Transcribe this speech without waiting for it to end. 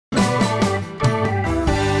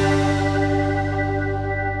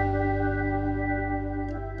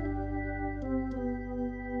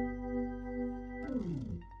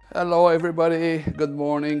Hello everybody, good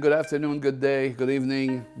morning, good afternoon, good day, good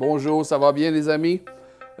evening. Bonjour, ça va bien les amis?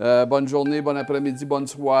 Bonne journée, bon après-midi, bonne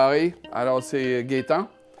soirée. Alors c'est Gaëtan,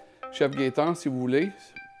 chef Gaëtan si vous voulez.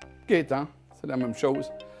 Gaëtan, c'est la même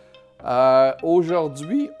chose.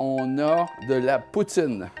 Aujourd'hui, on a de la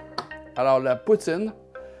poutine. Alors la poutine,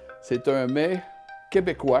 c'est un mets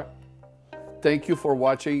québécois. Thank you for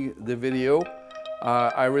watching the video.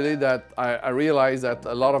 I realize that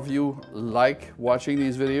a lot of you like watching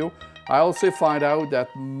these videos. I also find out that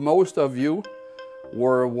most of you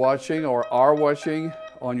were watching or are watching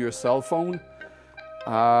on your cell phone.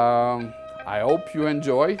 I hope you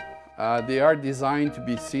enjoy. They are designed to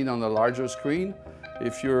be seen on a larger screen.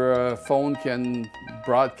 If your phone can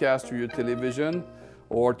broadcast to your television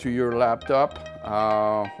or to your laptop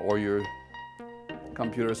or your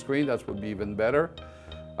computer screen, that would be even better.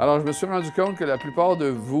 Alors, je me suis rendu compte que la plupart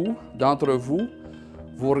d'entre vous,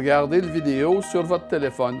 vous regardez le vidéo sur votre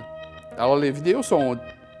téléphone. Alors, les vidéos sont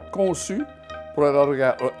conçues pour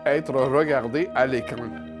être regardées à l'écran.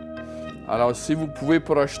 Alors, si vous pouvez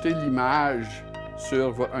projeter l'image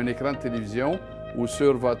sur un écran de télévision ou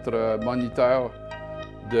sur votre moniteur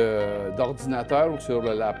d'ordinateur ou sur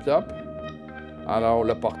le laptop, alors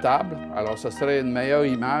le portable, alors ce serait une meilleure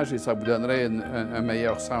image et ça vous donnerait un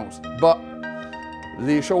meilleur sens. Bon.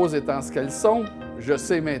 Les choses étant ce qu'elles sont, je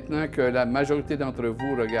sais maintenant que la majorité d'entre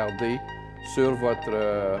vous regardez sur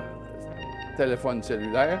votre téléphone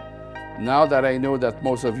cellulaire. Now that I know that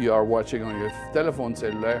most of you are watching on your telephone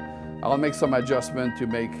cellulaire, I'll make some adjustment to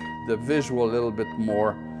make the visual a little bit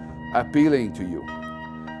more appealing to you.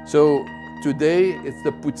 So today it's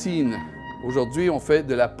the poutine. Aujourd'hui, on fait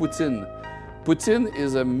de la poutine. Poutine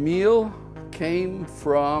is a meal came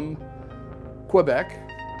from Quebec.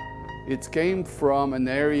 It came from an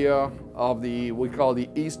area of we call the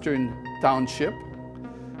Eastern Township,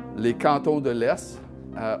 les cantons de l'Est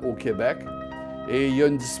au Québec. Et il y a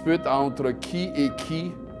une dispute entre qui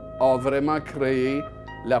a vraiment créé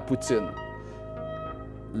la poutine.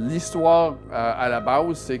 L'histoire à la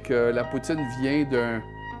base, c'est que la poutine vient d'un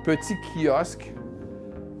petit kiosque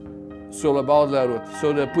sur le bord de la route.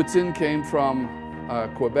 So the poutine came from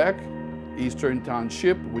Quebec, Eastern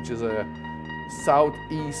Township, which is a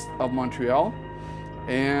southeast of Montreal,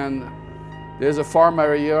 and there's a farm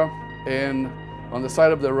area, and on the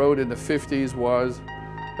side of the road in the 50s was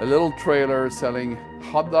a little trailer selling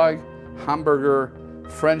hot dog, hamburger,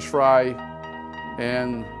 French fry,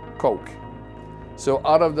 and Coke. So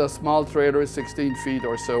out of the small trailer, 16 feet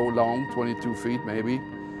or so long, 22 feet maybe,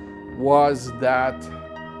 was that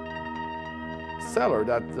seller,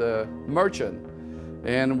 that merchant.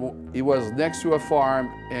 And it was next to a farm,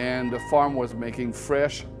 and the farm was making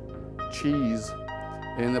fresh cheese.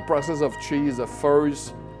 In the process of cheese, the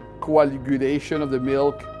first coagulation of the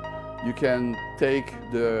milk, you can take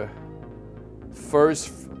the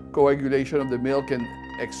first coagulation of the milk and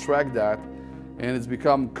extract that, and it's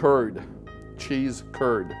become curd, cheese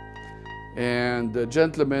curd. And the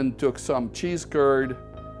gentleman took some cheese curd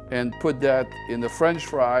and put that in the French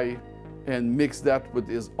fry and mixed that with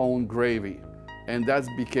his own gravy. And that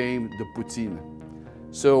became the poutine.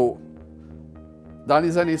 So, dans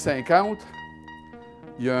les années 50,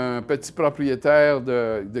 il y a un petit propriétaire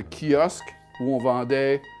de kiosque où on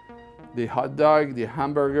vendait des hot dogs, des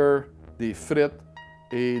hamburgers, des frites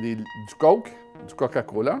et du Coke, du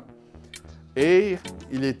Coca-Cola. Et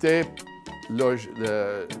il était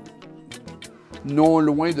non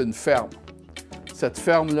loin d'une ferme. Cette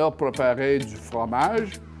ferme-là préparait du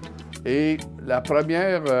fromage. Et la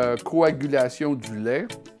première coagulation du lait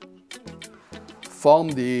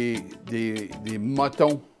forme des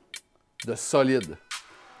motons de solide.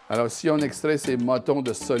 Alors, si on extrait ces motons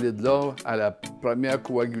de solide-là à la première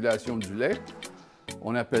coagulation du lait,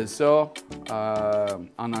 on appelle ça,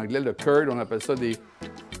 en anglais, le curd, on appelle ça des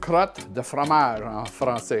crottes de fromage en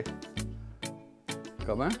français.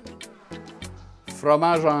 Comment?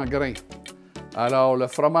 Fromage en grains. Alors, le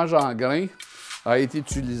fromage en grains a été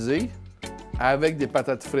utilisé avec des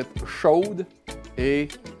patates frites chaudes et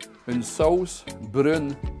une sauce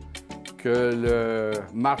brune que le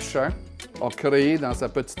marchand a créée dans sa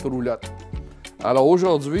petite roulotte. Alors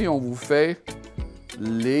aujourd'hui, on vous fait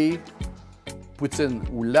les poutines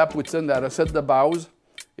ou la poutine, la recette de base,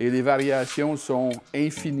 et les variations sont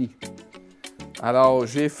infinies. Alors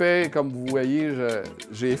j'ai fait, comme vous voyez,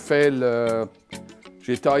 j'ai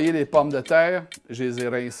taillé les pommes de terre, je les ai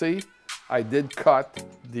rincées. I did cut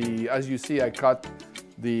as you see, I cut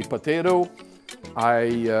the potato.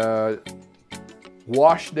 I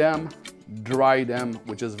wash them, dry them,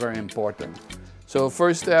 which is very important. So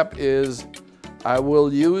first step is I will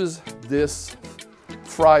use this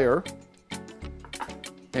fryer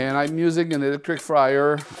And I'm using an electric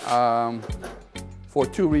fryer for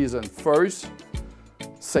two reasons. First,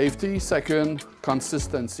 safety. Second,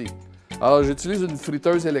 consistency. Alors, j'utilise une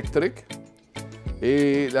friteuse électrique.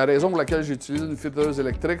 Et la raison pour laquelle j'utilise une friteuse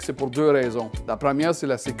électrique, c'est pour deux raisons. La première, c'est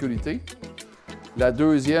la sécurité. La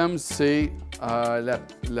deuxième, c'est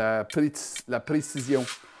la précision.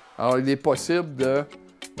 Alors, il est possible de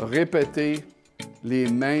répéter les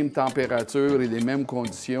mêmes températures et les mêmes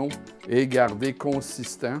conditions et garder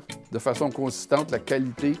de façon consistante la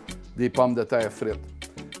qualité des pommes de terre frites.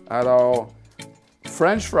 Alors,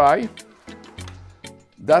 French fry,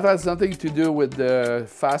 that has nothing to do with the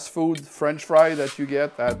fast food French fry that you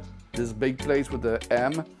get at this big place with the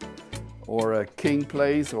M or a King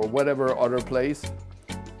place or whatever other place.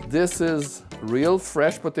 This is real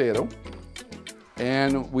fresh potato,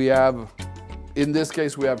 and we have, in this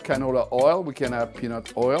case, we have canola oil. We can have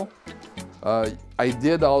peanut oil. I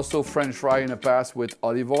did also French fry in the past with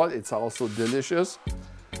olive oil. It's also delicious.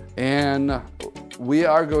 And we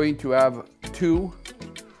are going to have two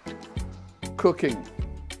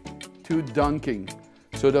dunking.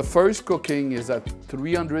 So the first cooking is at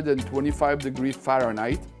 325 degrees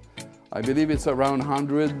Fahrenheit. I believe it's around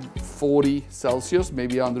 140 Celsius,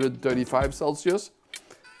 maybe 135 Celsius.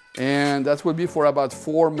 And that will be for about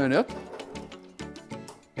 4 minutes.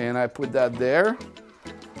 And I put that there.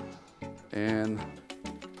 And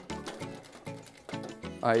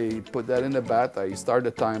I put that in the bat. I start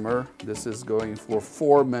the timer. This is going for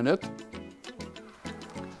 4 minutes.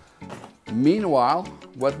 Meanwhile,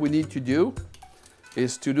 what we need to do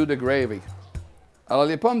is to do the gravy. Alors,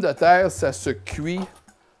 les pommes de terre, ça se cuit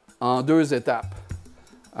en deux étapes.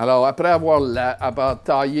 Alors, après avoir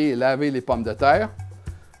taillé et lavé les pommes de terre,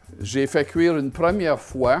 j'ai fait cuire une première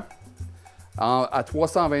fois à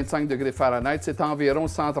 325 degrés Fahrenheit. C'est environ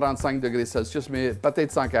 135 degrés Celsius, mais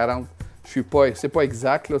peut-être 140. C'est pas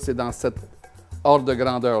exact, là, c'est dans cette ordre de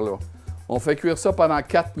grandeur-là. On fait cuire ça pendant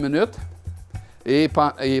 4 minutes. Et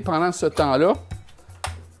pendant ce temps-là,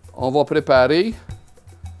 on va préparer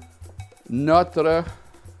notre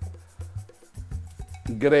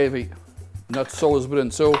gravy, notre sauce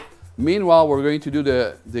brune. So, meanwhile, we're going to do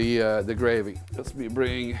the gravy. Let me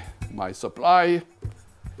bring my supply.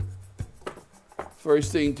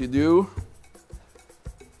 First thing to do,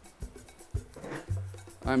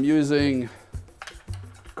 I'm using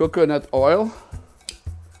coconut oil.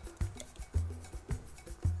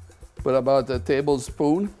 Put about a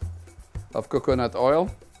tablespoon of coconut oil.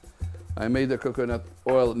 I made the coconut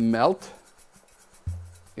oil melt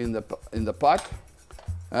in the pot.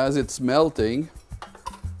 As it's melting,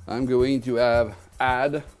 I'm going to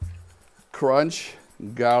add crunch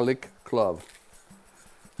garlic clove.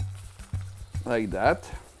 Like that.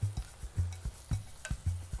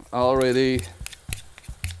 Already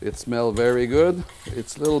it smells very good.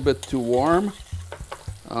 It's a little bit too warm.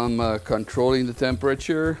 I'm controlling the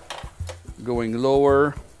temperature, going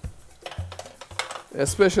lower,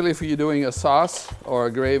 especially if you're doing a sauce or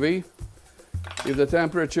a gravy. If the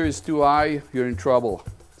temperature is too high, you're in trouble.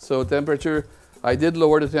 So temperature, I did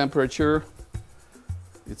lower the temperature.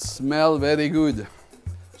 It smells very good.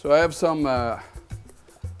 So I have some,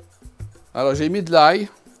 alors j'ai mis de l'ail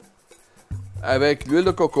avec l'huile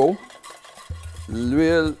de coco.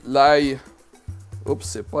 L'ail, oups,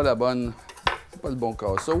 c'est pas le bon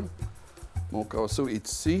casseau. Mon casseau est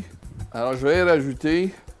ici. Alors, je vais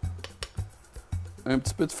rajouter un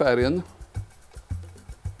petit peu de farine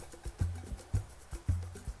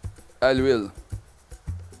à l'huile.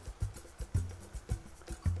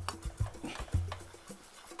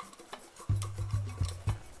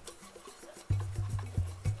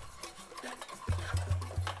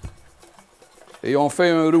 Et on fait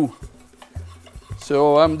un roux.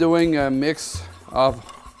 So, I'm doing a mix of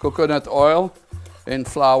coconut oil and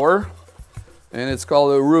flour, and it's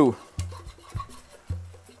called a roux.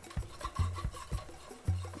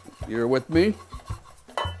 You're with me?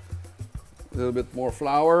 A little bit more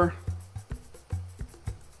flour.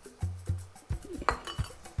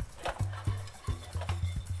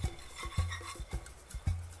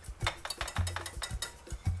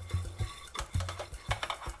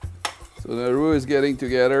 So the roux is getting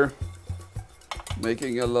together,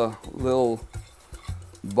 making a little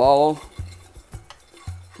ball.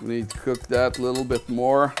 We need to cook that a little bit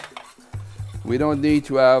more. We need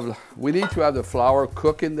to have the flour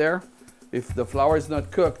cook in there. If the flour is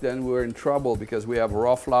not cooked, then we're in trouble because we have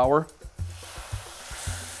raw flour.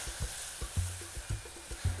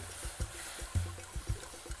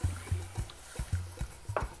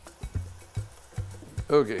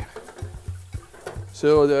 Okay.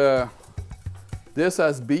 So this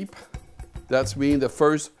has beep. That's mean the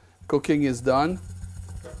first cooking is done.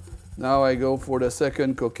 Now I go for the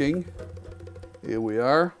second cooking. Here we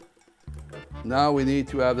are. Now we need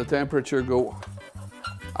to have the temperature go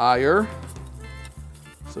higher.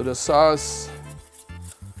 So the sauce,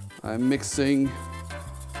 I'm mixing,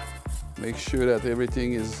 make sure that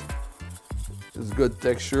everything is good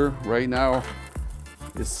texture. Right now,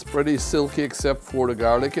 it's pretty silky except for the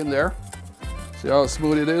garlic in there. See how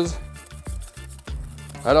smooth it is?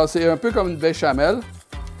 Alors c'est un peu comme une béchamel,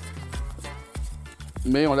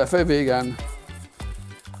 mais on l'a fait vegan.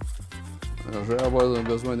 Alors je vais avoir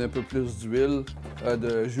besoin d'un peu plus d'huile,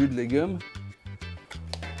 de jus de légumes.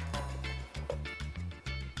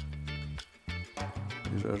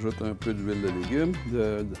 J'ajoute un peu d'huile de légumes,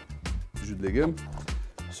 de jus de légumes.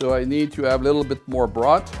 So I need to have a little bit more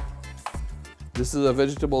broth. This is a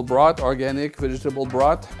vegetable broth, organic vegetable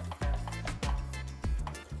broth.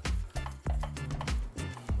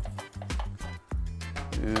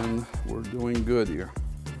 And we're doing good here.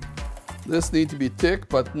 This needs to be thick,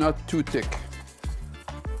 but not too thick.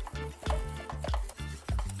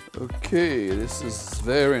 Okay, this is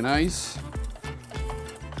very nice.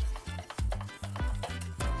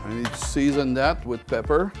 I need to season that with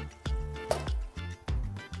pepper.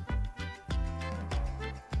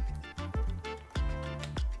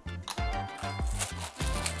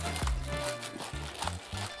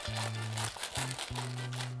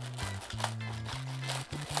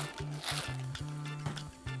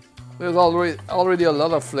 There's already a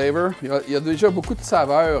lot of flavor. Il y a déjà beaucoup de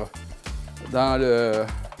saveur dans le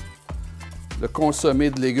consommé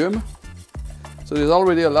de légumes. So there's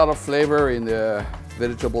already a lot of flavor in the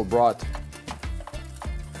vegetable broth.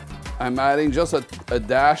 I'm adding just a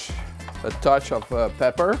dash, a touch of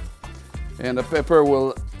pepper, and the pepper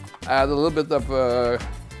will add a little bit of a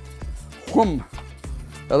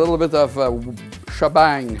little bit of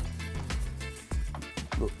shebang,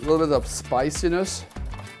 a little bit of spiciness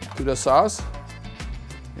to the sauce,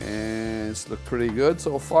 and it's looked pretty good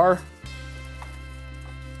so far.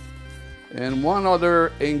 And one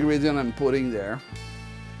other ingredient I'm putting there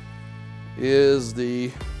is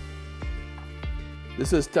this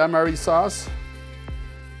is Tamari Sauce.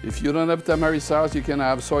 If you don't have Tamari Sauce, you can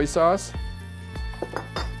have soy sauce.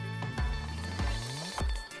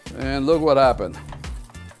 And look what happened.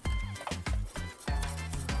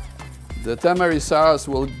 The Tamari Sauce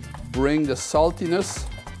will bring the saltiness.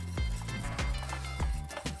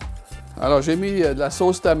 Alors j'ai mis de la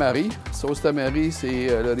sauce tamari. Sauce tamari,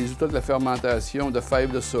 c'est le résultat de la fermentation de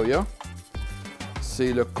fèves de soya.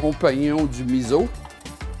 C'est le compagnon du miso.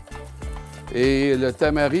 Et le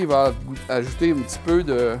tamari va ajouter un petit peu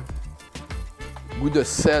de goût de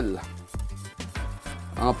sel,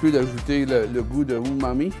 en plus d'ajouter le goût de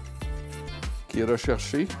umami qui est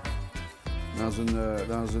recherché dans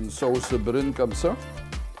une sauce brune comme ça.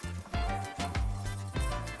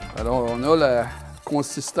 Alors on a la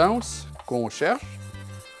consistance qu'on cherche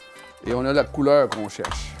et on a la couleur qu'on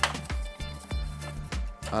cherche.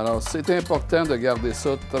 Alors c'est important de garder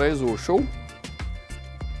ça très au chaud.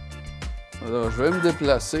 Alors je vais me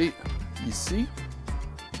déplacer ici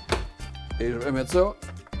et je vais mettre ça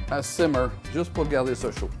à simmer juste pour garder ça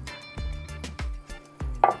chaud.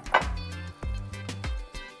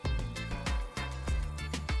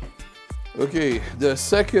 Okay, the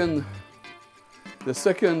second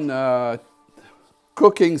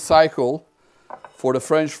cooking cycle for the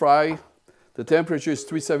French fry, the temperature is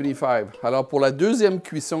 375. Alors pour la deuxième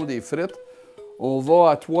cuisson des frites, on va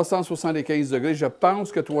à 375 degrés. Je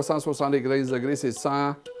pense que 375 degrés, c'est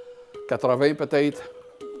 180 peut-être.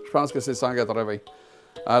 Je pense que c'est 180.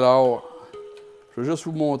 Alors, je vais juste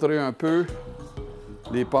vous montrer un peu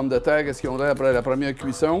les pommes de terre, qu'est-ce qu'ils ont l'air après la première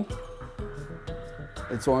cuisson.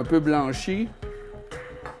 Elles sont un peu blanchies,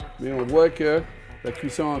 mais on voit que la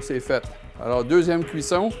cuisson s'est faite. Alors, deuxième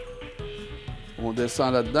cuisson, on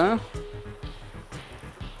descend là-dedans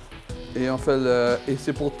et on fait et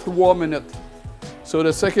c'est pour 3 minutes. So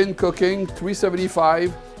the second cooking,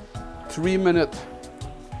 375, 3 minutes.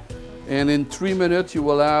 And in 3 minutes, you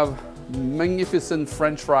will have magnificent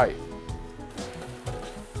French fry.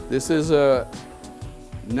 This is a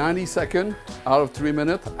 90 second out of 3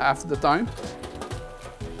 minutes after the time.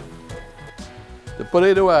 The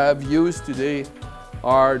potato I have used today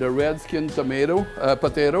are the red skin potato.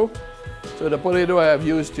 So the potato I have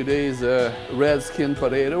used today is a red skin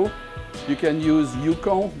potato. You can use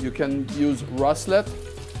Yukon, you can use Ruslet.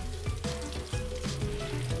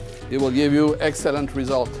 It will give you excellent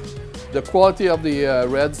result. The quality of the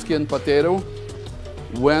red skin potato,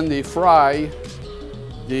 when they fry,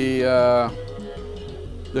 the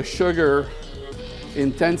sugar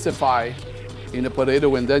intensify in the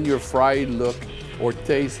potato, and then your fried look or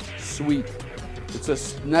taste sweet. It's a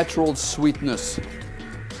natural sweetness.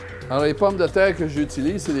 Alors, les pommes de terre que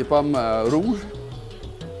j'utilise, c'est des pommes rouges,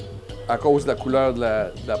 à cause de la couleur de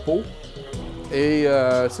la peau. Et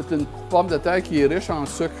c'est une pomme de terre qui est riche en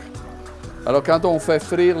sucre. Alors, quand on fait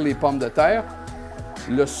frire les pommes de terre,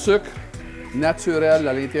 le sucre naturel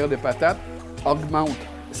à l'intérieur des patates augmente,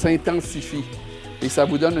 s'intensifie. Et ça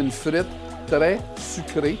vous donne une frite très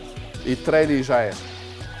sucrée et très légère.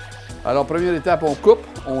 Alors, première étape, on coupe,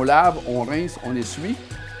 on lave, on rince, on essuie.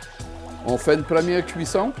 On fait une première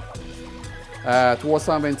cuisson à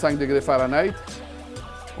 325 degrés Fahrenheit.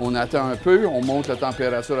 On attend un peu, on monte la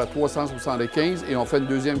température à 375 et on fait une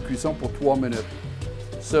deuxième cuisson pour 3 minutes.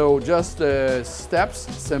 So, just steps,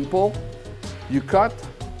 simple. You cut,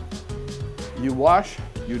 you wash,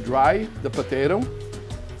 you dry the potato.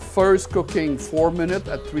 First cooking 4 minutes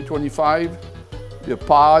at 325. You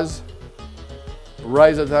pause,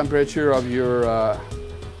 raise the temperature of your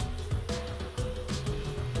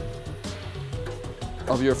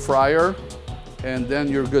fryer, and then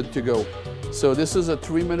you're good to go. So this is a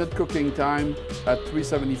 3-minute cooking time at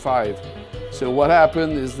 375. So what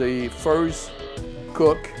happened is the first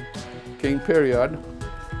cooking period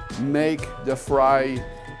make the fry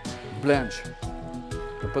blanch.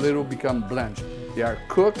 The potato become blanch. They are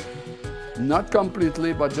cooked, not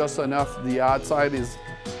completely, but just enough. The outside is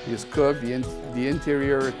cooked. The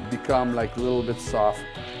interior become like a little bit soft.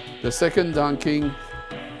 The second dunking,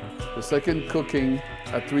 the second cooking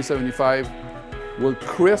at 375 will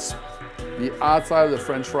crisp the outside of the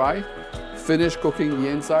French fry. Finish cooking the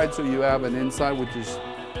inside, so you have an inside which is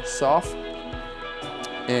soft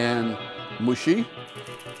and mushy.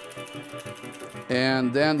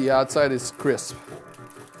 And then the outside is crisp.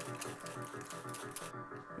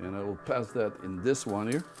 And I will pass that in this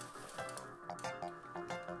one here.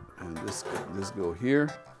 And this go here.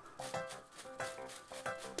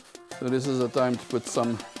 So this is the time to put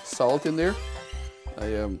some salt in there. I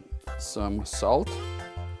have some salt.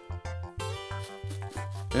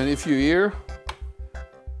 And if you hear,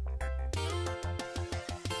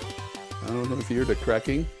 I don't know if you hear the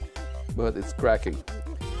cracking, but it's cracking.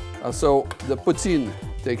 So the poutine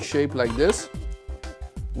takes shape like this.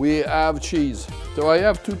 We have cheese. So I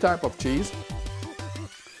have 2 types of cheese.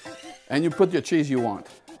 And you put your cheese you want.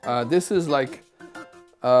 This is like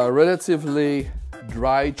relatively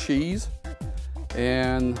dry cheese.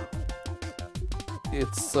 And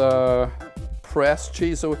it's pressed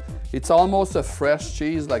cheese. So it's almost a fresh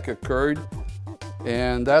cheese, like a curd.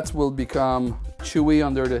 And that will become chewy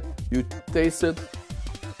under the, you taste it.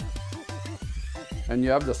 And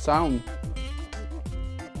you have the sound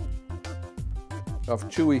of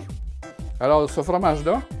chewy. Alors, ce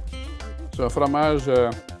fromage-là, c'est un fromage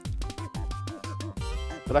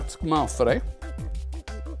pratiquement frais,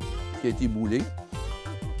 qui a été boulé.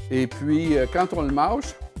 Et puis, quand on le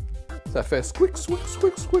mâche, ça fait squick, squick,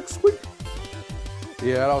 squick, squick, squick.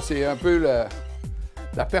 Et alors, c'est un peu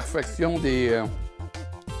la perfection des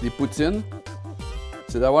poutines.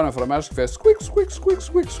 C'est d'avoir un fromage qui fait squick, squick, squick,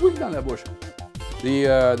 squick, squick dans la bouche.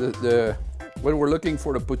 When we're looking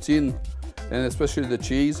for the poutine, and especially the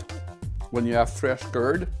cheese, when you have fresh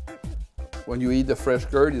curd, when you eat the fresh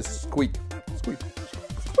curd, it's squeak, squeak, squeak,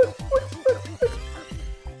 squeak, squeak, squeak.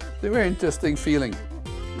 It's a very interesting feeling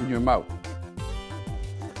in your mouth.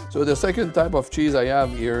 So the second type of cheese I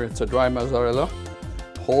have here, it's a dry mozzarella,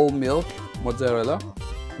 whole milk mozzarella.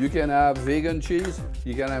 You can have vegan cheese,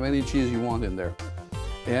 you can have any cheese you want in there.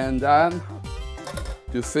 And then,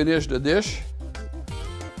 to finish the dish,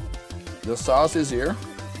 the sauce is here.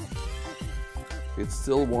 It's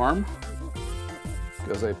still warm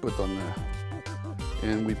because I put on the,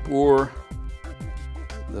 and we pour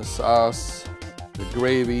the sauce, the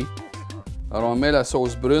gravy. Alors on met la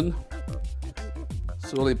sauce brune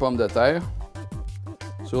sur les pommes de terre,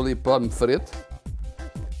 sur les pommes frites,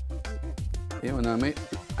 et on en met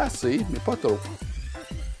assez, mais pas trop.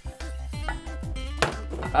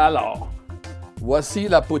 Alors, voici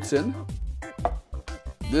la poutine.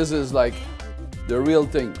 This is like the real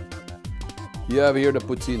thing. You have here the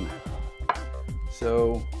poutine.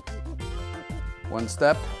 So, 1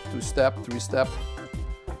 step, 2 step, 3 step.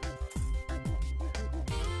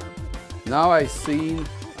 Now I've seen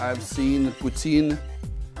poutine.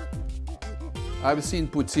 I've seen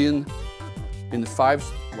poutine in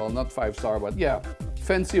not 5-star, but yeah,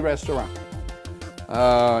 fancy restaurant.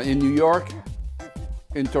 In New York,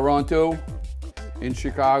 in Toronto, in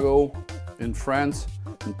Chicago, in France,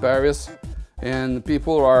 in Paris, and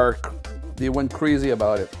people they went crazy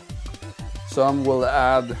about it. Some will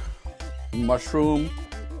add mushroom,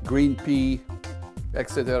 green pea,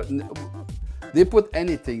 etc. They put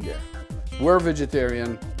anything there. We're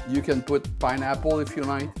vegetarian. You can put pineapple if you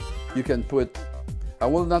like. You can put, I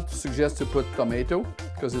will not suggest to put tomato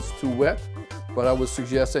because it's too wet, but I would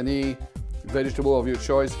suggest any vegetable of your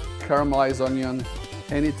choice, caramelized onion,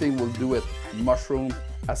 anything will do it. Mushroom,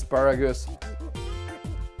 asparagus,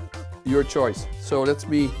 your choice. So let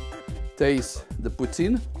me taste the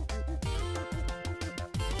poutine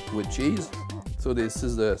with cheese. So this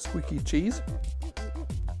is the squeaky cheese.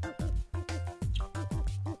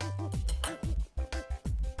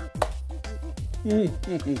 You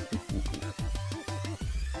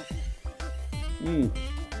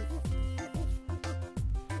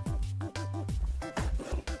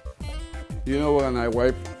know when I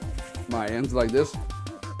wipe my hands like this?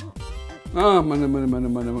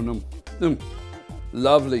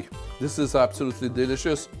 Lovely. This is absolutely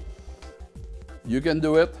delicious. You can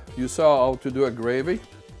do it. You saw how to do a gravy.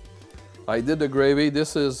 I did the gravy.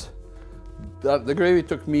 The gravy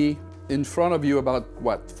took me in front of you about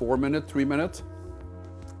what, 4 minutes, 3 minutes?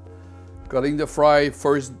 Cutting the fry,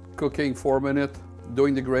 first cooking 4 minutes,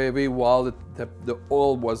 doing the gravy while the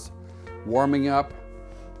oil was warming up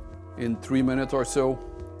in 3 minutes or so.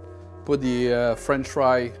 Put the French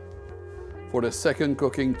fry for the second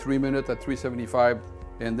cooking 3 minutes at 375,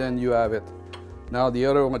 and then you have it. Now the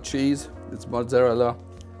other one, cheese, it's mozzarella.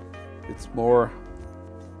 It's more.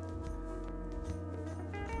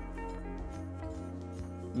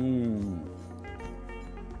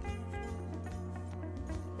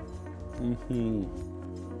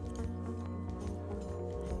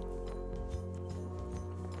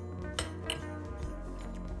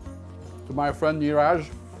 To my friend Niraj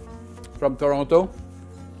from Toronto,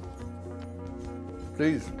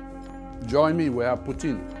 please join me, we have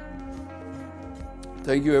Poutine.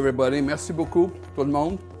 Thank you everybody, merci beaucoup tout le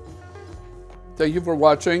monde. Thank you for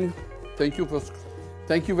watching. Thank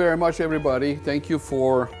you very much everybody. Thank you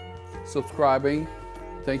for subscribing.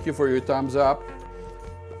 Thank you for your thumbs up.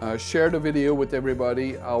 Share the video with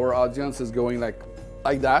everybody. Our audience is going like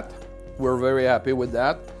that. We're very happy with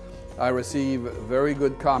that. I receive very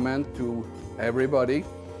good comment to everybody,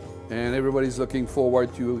 and everybody's looking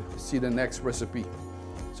forward to see the next recipe.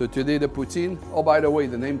 So today the poutine, oh by the way,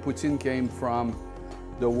 the name poutine came from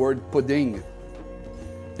the word pudding.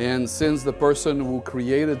 And since the person who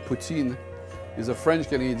created poutine is a French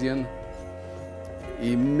Canadian,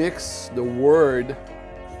 he mixed the word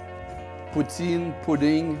poutine,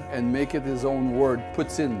 pudding, and make it his own word,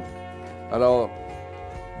 poutine. Alors,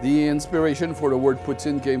 the inspiration for the word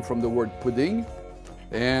poutine came from the word pudding,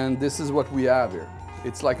 and this is what we have here.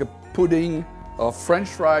 It's like a pudding of French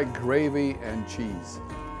fry, gravy, and cheese.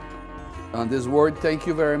 On this word, thank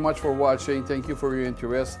you very much for watching. Thank you for your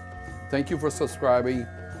interest. Thank you for subscribing.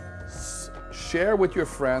 Share with your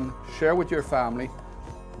friend, share with your family,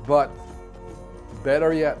 but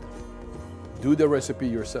better yet, do the recipe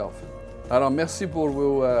yourself. Alors, merci pour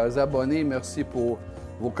vos abonnés, merci pour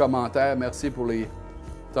vos commentaires, merci pour les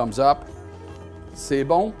thumbs up. C'est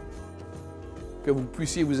bon que vous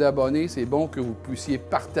puissiez vous abonner, c'est bon que vous puissiez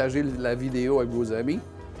partager la vidéo avec vos amis.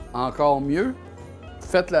 Encore mieux,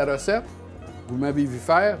 faites la recette, vous m'avez vu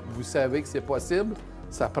faire, vous savez que c'est possible,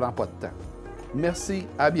 ça prend pas de temps. Merci,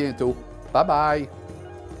 à bientôt. Bye bye!